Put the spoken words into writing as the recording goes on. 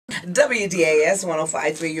WDAS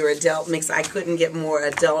 105.3, your adult mix. I couldn't get more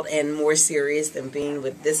adult and more serious than being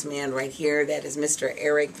with this man right here. That is Mr.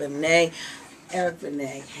 Eric Benet. Eric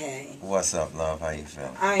Benet, hey. What's up, love? How you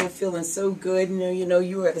feeling? I am feeling so good.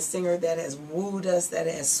 You are the singer that has wooed us, that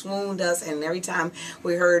has swooned us, and every time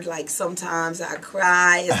we heard, like, Sometimes I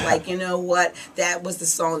Cry, it's like, you know what, that was the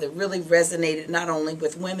song that really resonated not only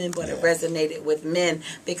with women, but it resonated with men,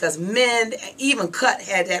 because men, even Cut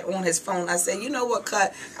had that on his phone. I said, you know what,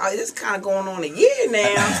 Cut, this is kind of going on a year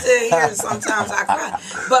now. I'm sitting here and Sometimes I Cry.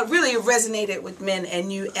 But really it resonated with men and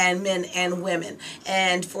men and women.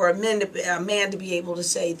 And for a man to be able to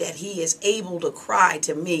say that he is able to cry,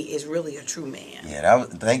 to me, is really a true man. Yeah, that was,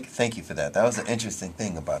 thank you for that. That was an interesting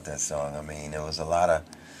thing about that song. I mean, there was a lot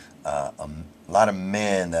of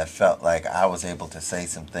men that felt like I was able to say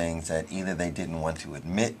some things that either they didn't want to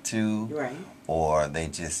admit to, right, or they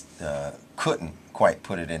just couldn't quite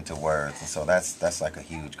put it into words. And so that's like a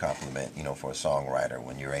huge compliment, for a songwriter,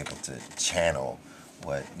 when you're able to channel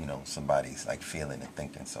what somebody's like feeling and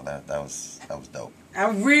thinking. So that was dope.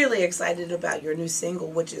 I'm really excited about your new single,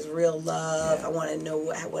 which is Real Love. Yeah. I want to know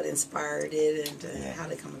what inspired it and how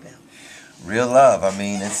did it come about. Real Love. I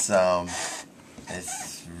mean, it's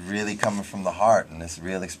really coming from the heart, and it's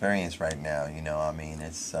real experience right now. I mean,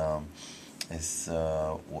 it's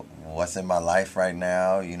what's in my life right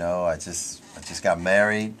now. I just got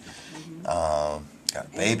married. Mm-hmm. Got a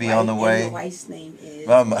baby on the way. Your wife's name is?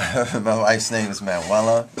 Well, my wife's name is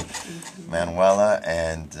Manuela. Mm-hmm. Manuela,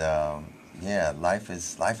 and yeah, life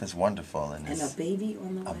is wonderful. And a baby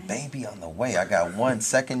on the way? A baby on the way. I got one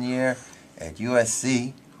second year at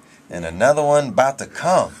USC, and another one about to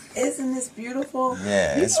come. Isn't this beautiful?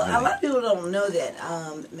 Yeah, it's really... A lot of people don't know that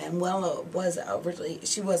Manuela was originally,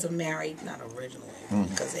 she wasn't married, not originally,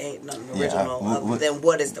 because there ain't nothing original other than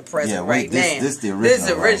what is the present now. This is the original. This is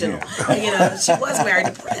the original. Right, she was married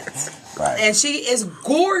to Prince. Right. And she is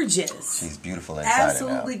gorgeous. She's beautiful inside.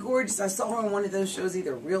 Absolutely gorgeous. I saw her on one of those shows,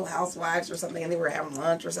 either Real Housewives or something, and they were having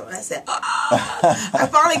lunch or something. I said, I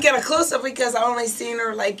finally get a close-up because I only seen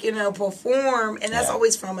her, perform, and that's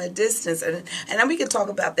always from a distance. And then we can talk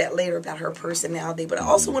about that later, about her personality. But I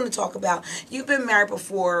also want to talk about, you've been married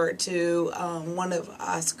before to one of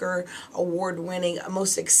Oscar award-winning,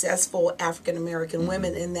 most successful African-American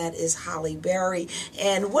women, and that is Halle Berry.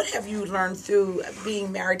 And what have you learned through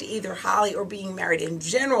being married to either Holly or being married in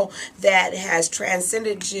general that has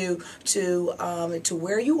transcended you to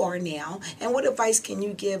where you are now? And what advice can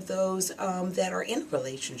you give those that are in a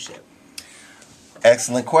relationship?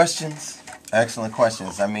 Excellent questions. Excellent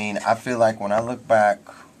questions. I mean, I feel like when I look back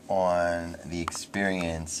on the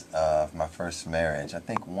experience of my first marriage, I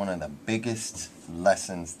think one of the biggest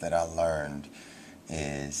lessons that I learned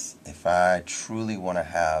is, if I truly want to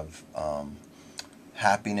have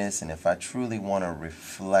happiness, and if I truly want to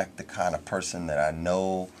reflect the kind of person that I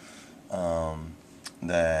know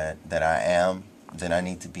that I am, then I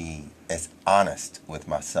need to be as honest with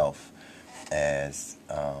myself as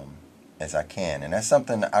I can. And that's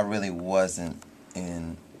something I really wasn't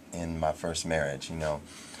in my first marriage.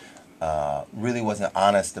 Really wasn't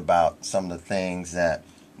honest about some of the things that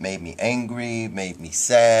made me angry, made me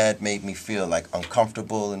sad, made me feel like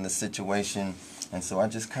uncomfortable in the situation. And so I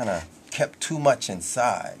just kind of kept too much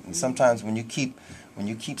inside. And sometimes when you keep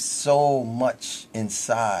so much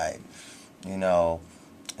inside,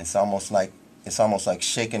 it's almost like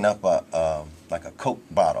shaking up a Coke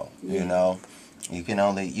bottle. You can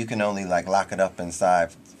only like lock it up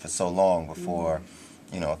inside for so long before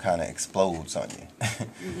it kind of explodes on you.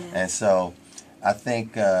 And so I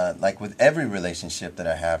think like with every relationship that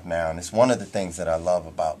I have now, and it's one of the things that I love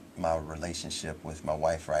about my relationship with my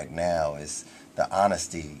wife right now, is the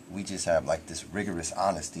honesty. We just have like this rigorous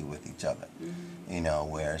honesty with each other,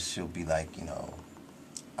 where she'll be like,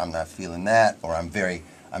 I'm not feeling that, or I'm very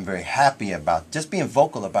happy about just being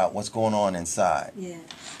vocal about what's going on inside. Yeah.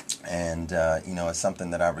 And it's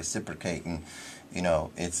something that I reciprocate, and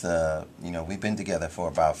it's we've been together for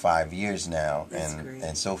about 5 years now. That's great.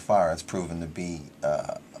 And so far it's proven to be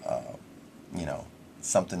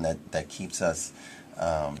something that keeps us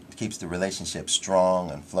keeps the relationship strong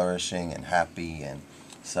and flourishing and happy. And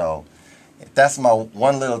so that's my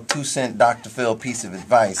one little 2-cent Dr. Phil piece of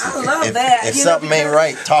advice. I love that. If something ain't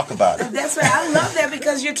right, talk about it. That's right. I love that,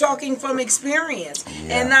 because you're talking from experience.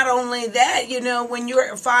 Yeah. And not only that, when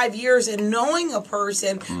you're 5 years and knowing a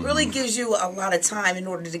person really gives you a lot of time in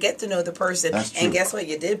order to get to know the person. That's true. And guess what?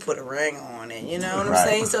 You did put a ring on it. You know what I'm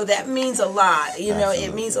saying? So that means a lot.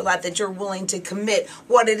 It means a lot that you're willing to commit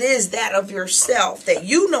what it is that of yourself, that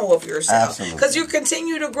you know of yourself. Because you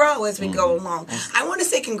continue to grow as we go along. I want to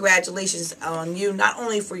say congratulations congratulations on you, not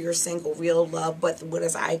only for your single Real Love, but what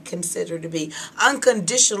as I consider to be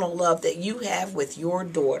unconditional love that you have with your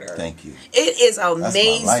daughter. Thank you. It is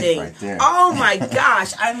amazing. That's my life right there. Oh my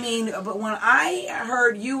gosh. I mean, but when I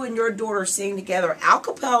heard you and your daughter sing together a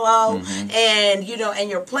cappella, and and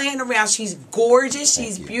you're playing around, she's gorgeous,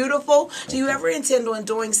 she's beautiful. Do you ever intend on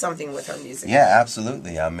doing something with her music? Yeah,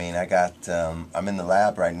 absolutely. I mean, I'm in the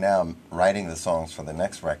lab right now writing the songs for the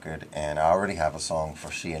next record, and I already have a song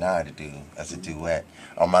for she and I to do as a duet.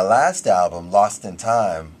 On my last album, Lost in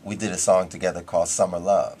Time, we did a song together called Summer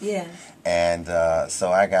Love. Yeah. And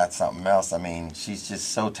so I got something else. I mean, she's just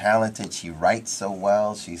so talented. She writes so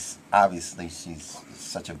well. She's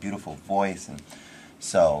such a beautiful voice. And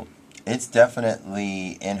so it's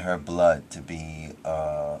definitely in her blood to be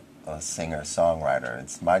a singer-songwriter.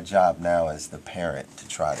 It's my job now as the parent to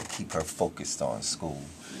try to keep her focused on school,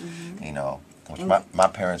 which my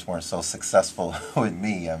parents weren't so successful with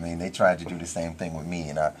me. I mean, they tried to do the same thing with me,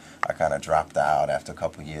 and I kind of dropped out after a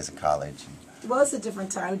couple years of college. Well, it's a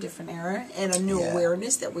different time, different era, and a new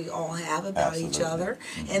awareness that we all have about each other,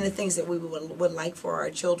 and the things that we would like for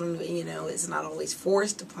our children. It's not always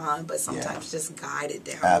forced upon, but sometimes just guided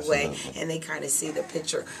down the way, and they kind of see the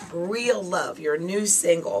picture. Real Love, your new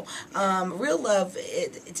single. Real Love,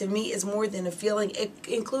 to me, is more than a feeling. It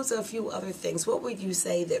includes a few other things. What would you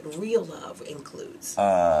say that Real Love includes?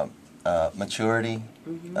 Maturity,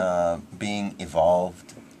 being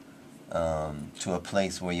evolved. To a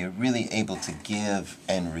place where you're really able to give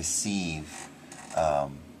and receive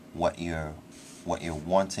what you're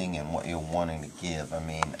wanting and what you're wanting to give. I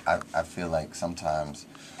mean, I feel like sometimes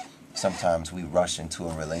we rush into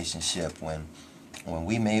a relationship when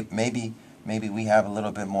we maybe we have a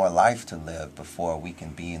little bit more life to live before we can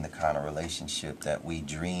be in the kind of relationship that we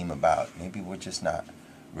dream about. Maybe we're just not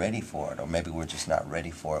ready for it, or maybe we're just not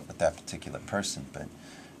ready for it with that particular person. But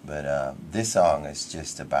this song is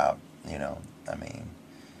just about,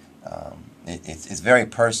 it's very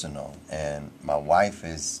personal, and my wife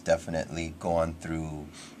is definitely gone through,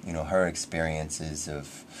 her experiences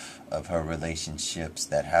of her relationships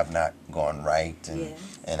that have not gone right,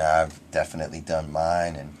 and I've definitely done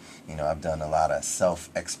mine, and I've done a lot of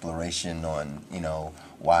self-exploration on,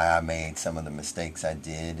 why I made some of the mistakes I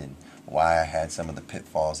did and why I had some of the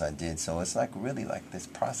pitfalls I did. So it's really like this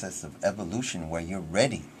process of evolution where you're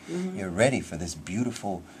ready. You're ready for this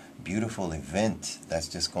beautiful, beautiful event that's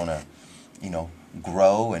just going to,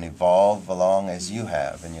 grow and evolve along as you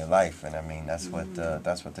have in your life. And I mean, that's what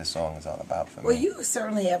this song is all about for me. Well, you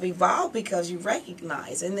certainly have evolved because you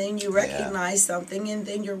recognize, and then you recognize something, and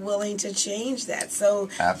then you're willing to change that. So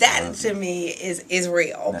that to me is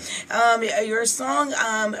real. Your song,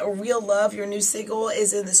 Real Love, your new single,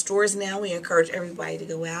 is in the stores now. We encourage everybody to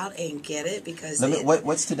go out and get it because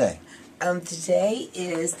what's today? Today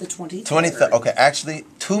is the 23rd. 23rd. Okay, actually,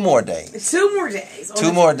 2 more days. 2 more days.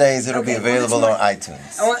 2 more days. It'll be available on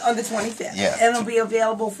iTunes. On the 25th. Yeah. And it'll be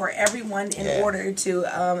available for everyone in order to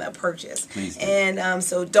purchase. Please do. And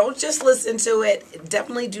so don't just listen to it.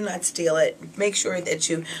 Definitely do not steal it. Make sure that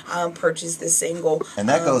you purchase the single. And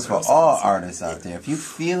that goes for all artists out there. If you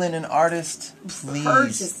feeling an artist,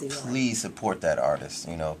 please support that artist.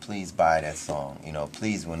 Please buy that song.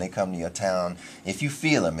 Please, when they come to your town, if you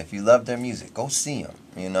feel them, if you love their music, go see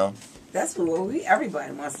them. That's what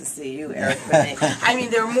everybody wants to see you, Eric Benet. I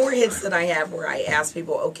mean, there are more hits that I have where I ask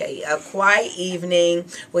people, okay, a quiet evening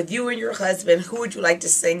with you and your husband, who would you like to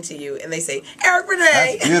sing to you? And they say, Eric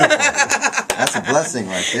Benet. That's beautiful. That's a blessing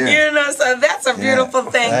right there. So that's a beautiful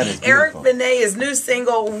thing. That is Eric beautiful. Benet's new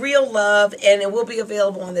single, Real Love, and it will be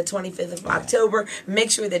available on the 25th of October.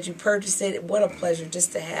 Make sure that you purchase it. What a pleasure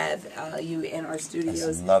just to have you in our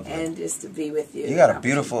studios and just to be with you. You got a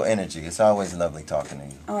beautiful energy. It's always lovely talking to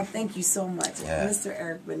you. Oh, thank you so much, Mr.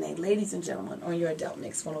 Eric Benet. Ladies and gentlemen, on your Adult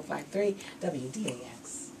Mix 105.3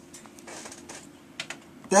 WDAX.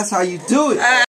 That's how you do it.